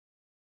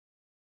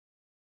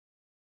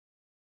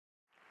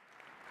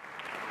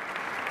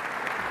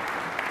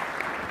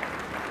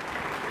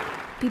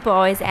People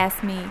always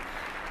ask me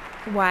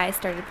why I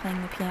started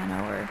playing the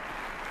piano or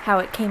how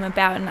it came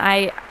about, and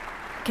I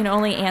can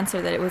only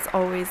answer that it was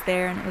always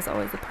there and it was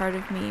always a part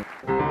of me.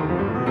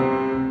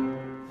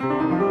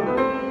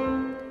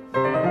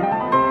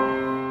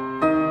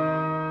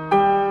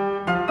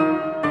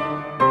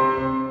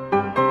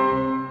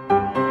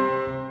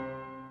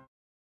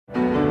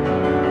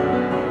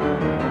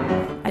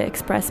 I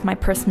express my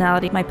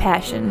personality, my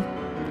passion.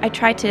 I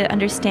try to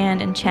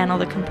understand and channel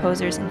the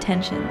composer's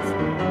intentions.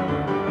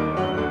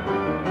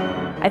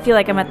 I feel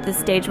like I'm at this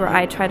stage where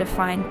I try to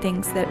find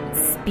things that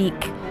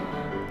speak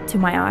to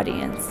my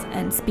audience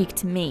and speak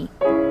to me.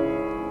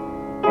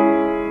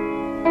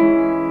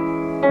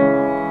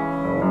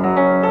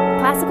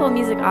 Classical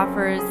music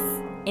offers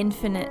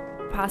infinite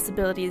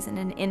possibilities and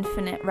an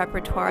infinite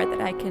repertoire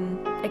that I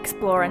can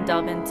explore and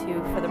delve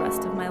into for the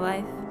rest of my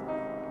life.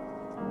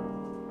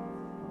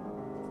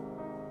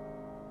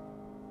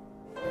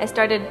 I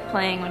started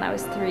playing when I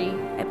was 3.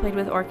 I played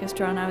with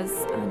orchestra when I was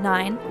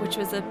 9, which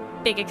was a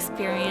big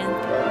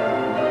experience.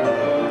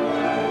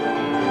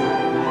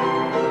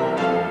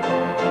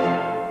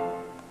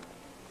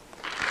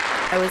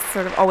 I was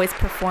sort of always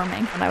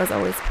performing, and I was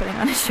always putting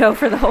on a show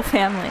for the whole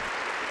family.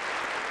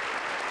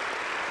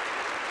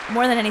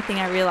 More than anything,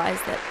 I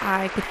realized that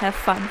I could have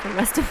fun for the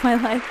rest of my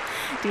life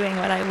doing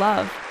what I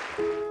love.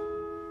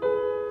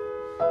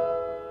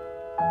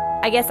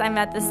 I guess I'm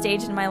at the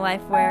stage in my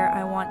life where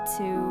I want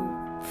to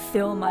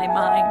fill my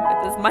mind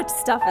with as much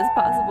stuff as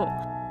possible.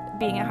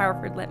 Being at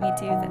Harvard let me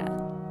do that.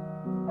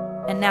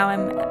 And now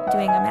I'm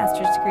doing a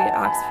master's degree at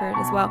Oxford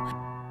as well.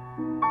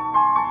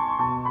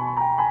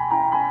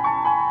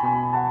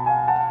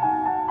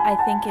 I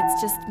think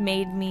it's just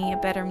made me a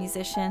better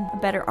musician, a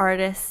better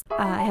artist.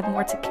 I have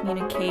more to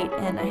communicate,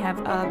 and I have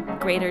a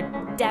greater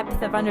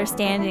depth of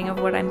understanding of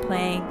what I'm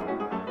playing.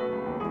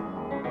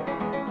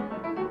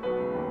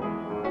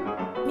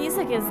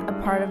 Music is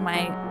a part of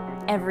my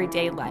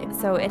everyday life,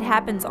 so it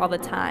happens all the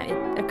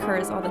time. It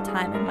occurs all the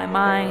time in my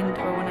mind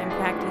or when I'm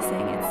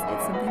practicing. It's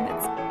something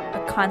that's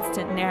a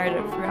constant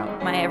narrative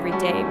throughout my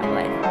everyday, my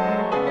life.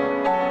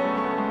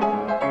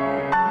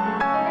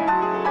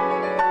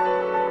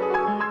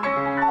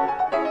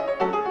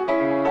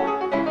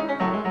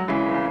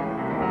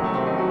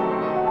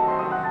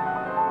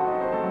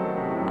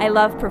 I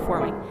love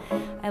performing.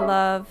 I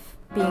love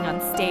being on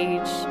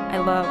stage. I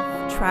love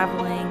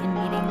traveling and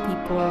meeting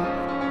people.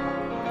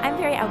 I'm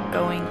very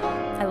outgoing.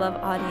 I love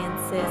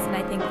audiences, and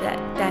I think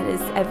that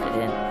is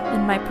evident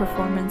in my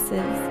performances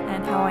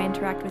and how I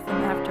interact with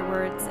them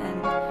afterwards.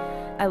 And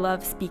I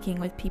love speaking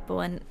with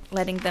people and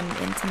letting them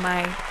into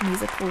my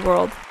musical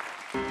world.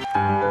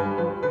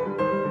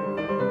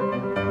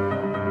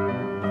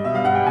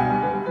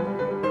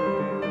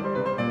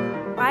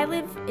 I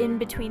live in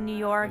between New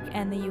York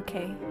and the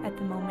UK at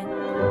the moment.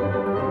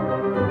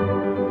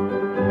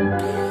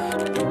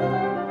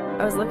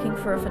 I was looking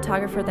for a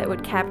photographer that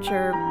would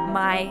capture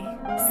my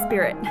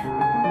spirit.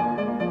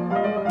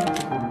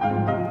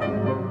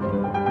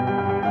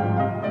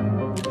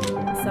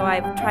 So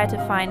I've tried to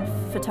find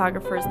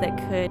photographers that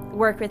could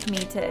work with me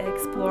to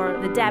explore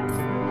the depth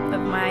of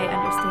my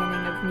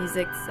understanding of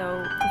music,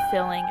 so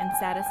fulfilling and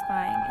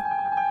satisfying.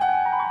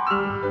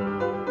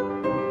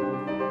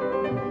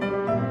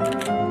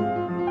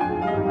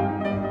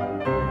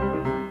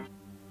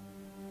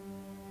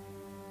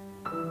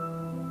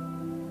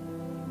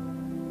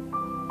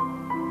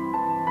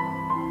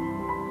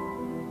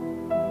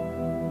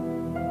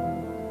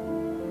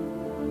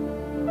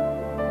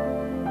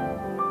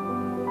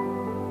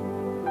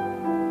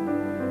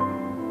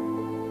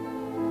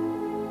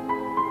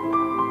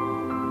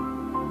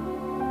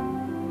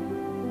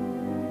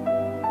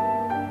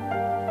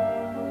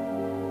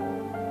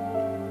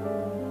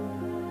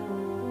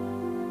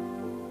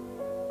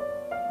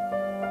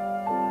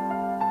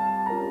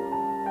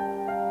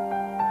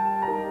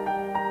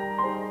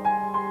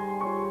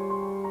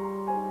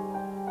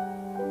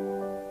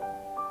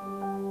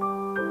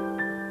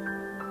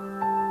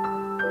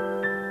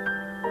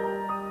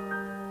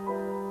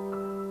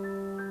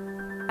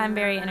 I'm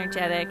very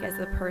energetic as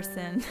a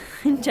person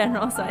in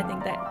general, so I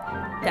think that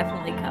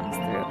definitely comes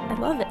through. I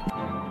love it.